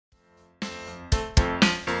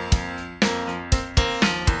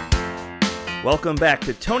Welcome back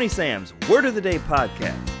to Tony Sam's Word of the Day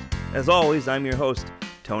podcast. As always, I'm your host,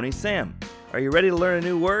 Tony Sam. Are you ready to learn a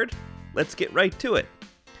new word? Let's get right to it.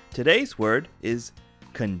 Today's word is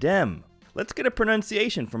condemn. Let's get a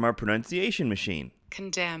pronunciation from our pronunciation machine.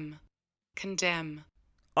 Condemn. Condemn.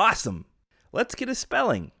 Awesome. Let's get a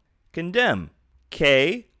spelling. Condemn.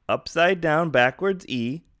 K, upside down backwards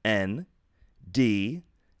E, N, D,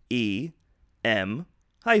 E, M,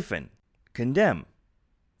 hyphen. Condemn.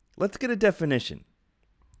 Let's get a definition.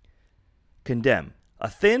 Condemn. A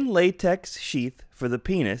thin latex sheath for the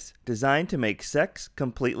penis designed to make sex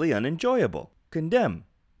completely unenjoyable. Condemn.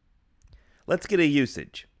 Let's get a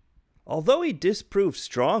usage. Although he disproved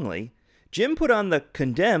strongly, Jim put on the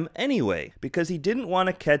condemn anyway because he didn't want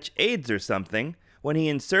to catch AIDS or something when he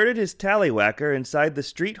inserted his tallywhacker inside the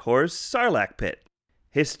street whore's sarlacc pit.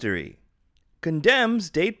 History.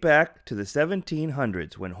 Condemns date back to the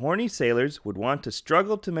 1700s when horny sailors would want to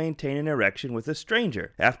struggle to maintain an erection with a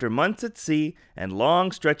stranger after months at sea and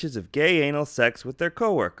long stretches of gay anal sex with their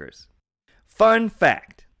coworkers. Fun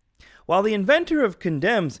fact. While the inventor of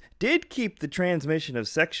condemns did keep the transmission of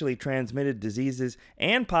sexually transmitted diseases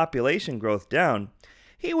and population growth down,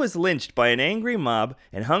 he was lynched by an angry mob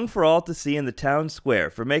and hung for all to see in the town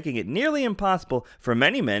square for making it nearly impossible for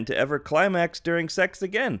many men to ever climax during sex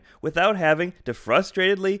again without having to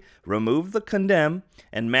frustratedly remove the condemn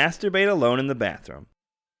and masturbate alone in the bathroom.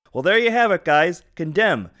 Well, there you have it, guys.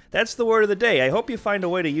 Condemn. That's the word of the day. I hope you find a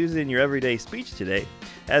way to use it in your everyday speech today.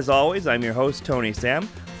 As always, I'm your host, Tony Sam.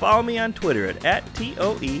 Follow me on Twitter at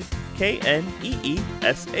TOEKNEESAM.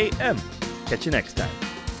 Catch you next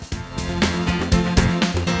time.